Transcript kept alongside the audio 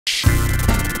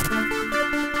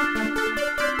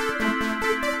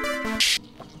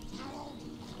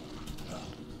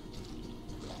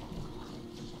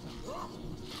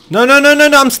No, no, no, no,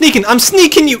 no, I'm sneaking! I'm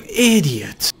sneaking, you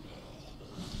idiot!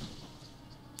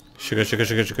 Sugar, sugar,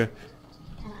 sugar, sugar.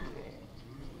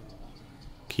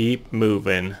 Keep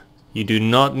moving. You do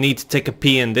not need to take a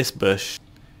pee in this bush.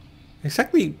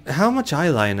 Exactly how much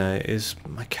eyeliner is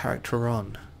my character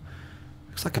on?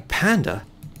 Looks like a panda.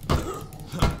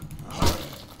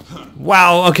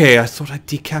 Wow, okay, I thought I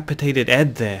decapitated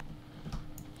Ed there.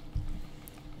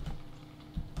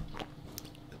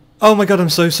 Oh my god, I'm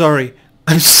so sorry.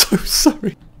 I'm so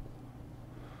sorry.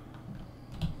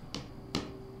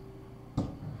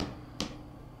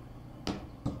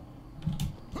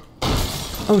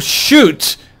 Oh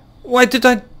shoot! Why did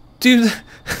I do that?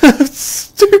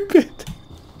 Stupid!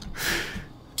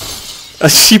 I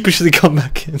sheepishly come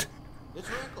back in. It's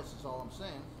reckless is all I'm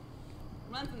saying.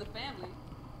 Runs in the family.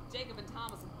 Jacob and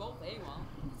Thomas are both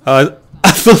AWOL.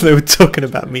 I thought they were talking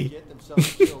about me. Get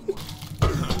themselves killed more.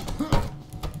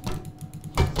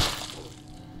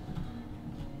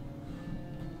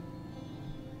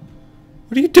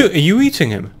 What are you doing? Are you eating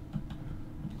him?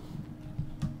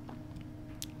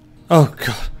 Oh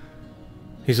god.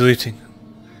 He's looting.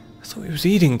 I thought he was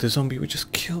eating the zombie we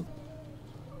just killed.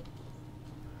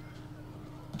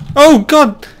 Oh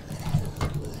god!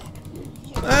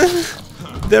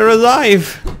 They're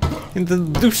alive! In the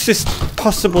loosest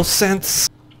possible sense.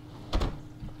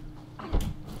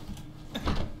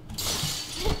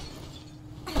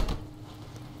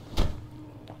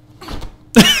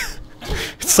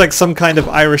 It's like some kind of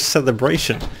Irish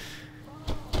celebration.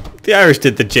 The Irish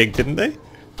did the jig, didn't they?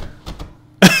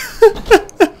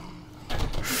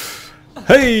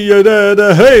 Hey da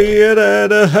da hey da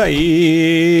da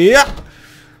hey,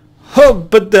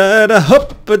 hubba da da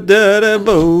hubba da da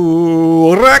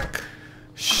bo rack,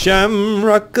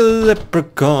 shamrock,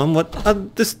 leprechaun. What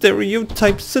other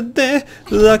stereotypes are there?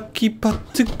 Lucky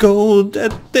pot of gold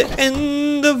at the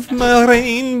end of my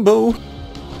rainbow.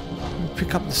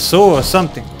 Pick up the saw or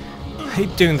something. I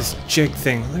hate doing this jig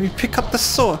thing. Let me pick up the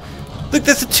saw. Look,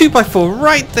 there's a 2x4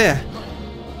 right there.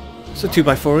 It's a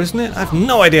 2x4, isn't it? I have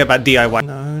no idea about DIY.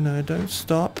 No, no, don't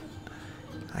stop.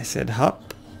 I said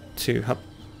hup, 2 hup,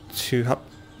 2 hup,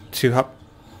 2 hup,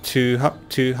 2 hup,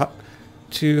 2 hup,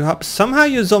 2 hup. Somehow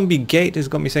your zombie gate has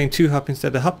got me saying 2 hup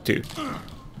instead of hup 2.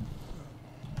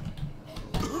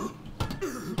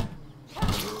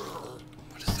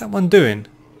 What is that one doing?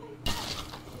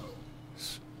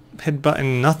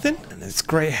 Headbutting nothing? And it's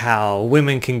great how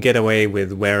women can get away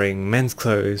with wearing men's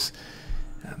clothes.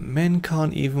 Men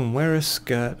can't even wear a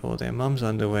skirt or their mum's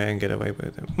underwear and get away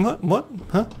with it. What? What?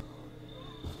 Huh?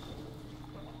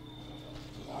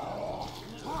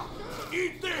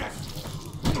 Eat this!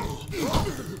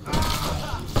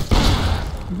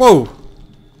 Whoa!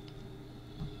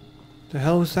 The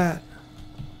hell was that?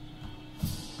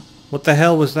 What the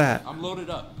hell was that? I'm loaded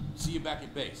up. See you back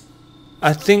at base.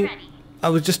 I think I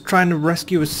was just trying to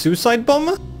rescue a suicide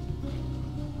bomber?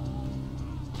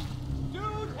 Dude,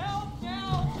 help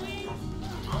now, please!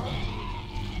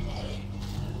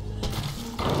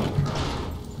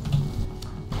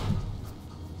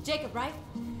 Jacob, right?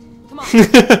 Come on.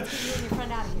 Get you and your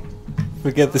friend out of here.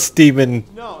 We get the steaming,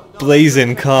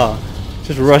 blazing car.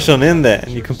 Just rush on in there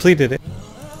and you completed it.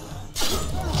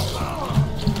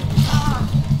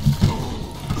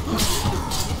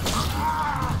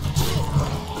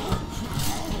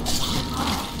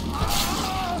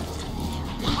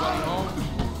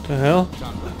 The hell?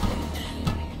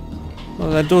 Oh,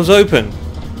 that door's open.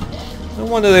 No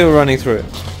wonder they were running through it.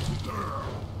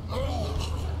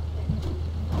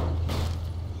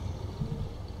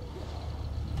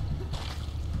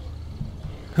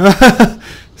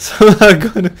 Somehow I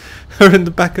got her in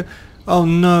the back of... Oh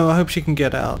no, I hope she can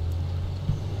get out.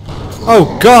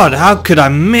 Oh god, how could I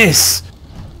miss?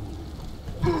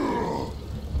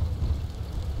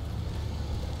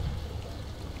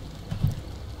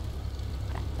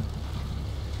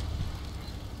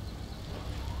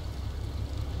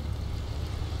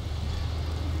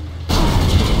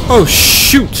 Oh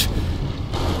shoot!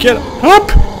 Get up!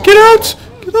 Get out!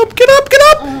 Get up! Get up! Get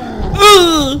up!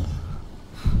 Ugh.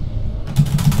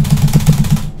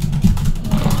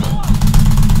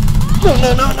 No!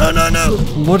 No! No! No! No! No!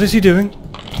 What is he doing?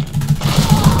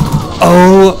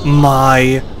 Oh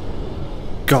my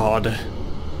god!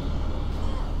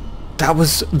 That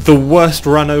was the worst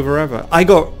run over ever. I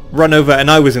got run over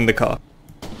and I was in the car.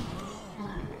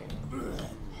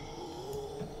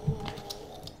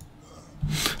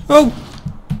 Oh!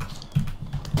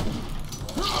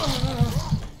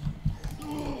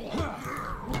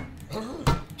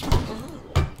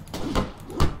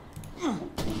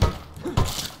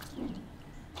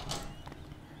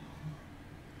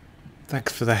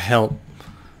 Thanks for the help.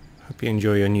 Hope Hope you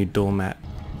enjoy your new doormat.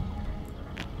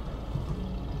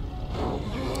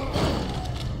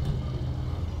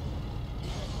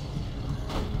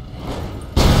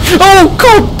 Oh,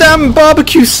 goddamn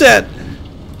barbecue set!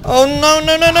 Oh no,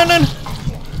 no, no, no, no!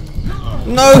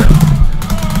 No!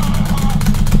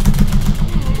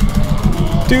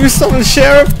 Do something,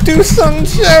 Sheriff! Do something,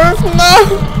 Sheriff!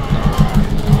 No!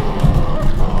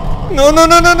 No, no,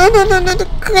 no, no, no, no, no, no!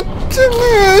 God damn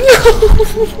it!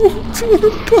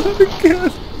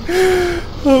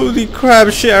 Holy crap,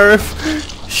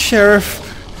 Sheriff! Sheriff!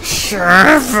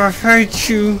 Sheriff, I hate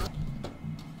you!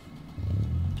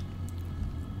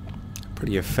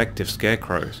 Pretty effective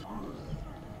scarecrows.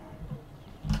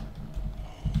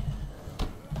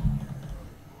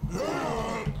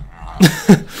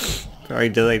 Very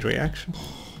delayed reaction.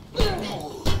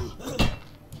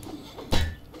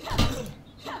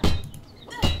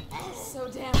 So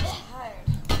damn tired.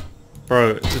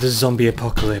 Bro, the zombie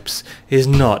apocalypse is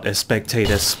not a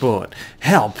spectator sport.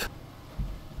 Help!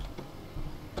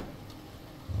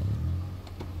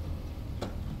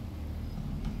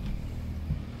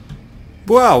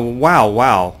 Wow, wow,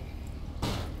 wow.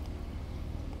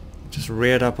 Just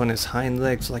reared up on its hind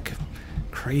legs like a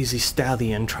crazy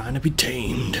stallion trying to be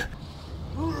tamed.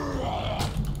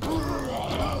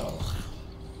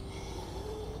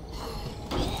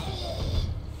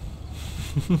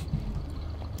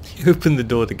 He opened the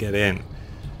door to get in.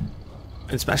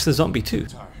 And smashed the zombie too.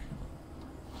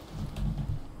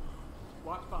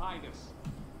 Watch behind us.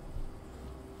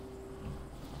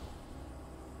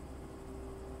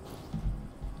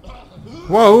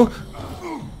 Whoa!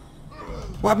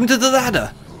 What happened to the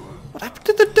ladder? What happened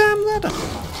to the damn ladder?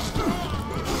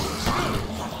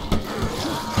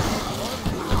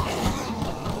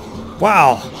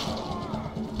 Wow!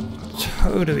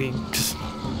 Totally just...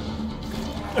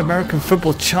 American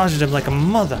football charged him like a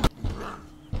mother.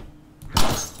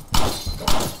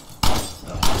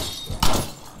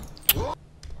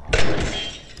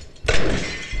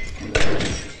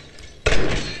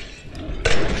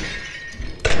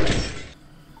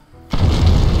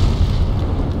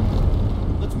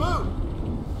 Let's move!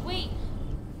 Wait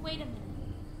a minute.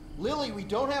 Lily, we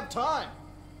don't have time!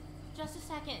 Just a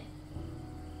second.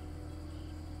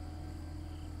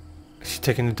 She's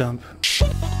taking a dump.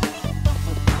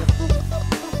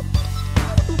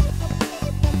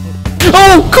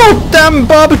 Oh, goddamn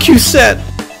barbecue set!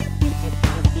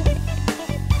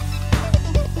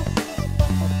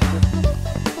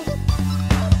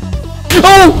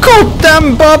 Oh,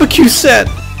 goddamn barbecue set!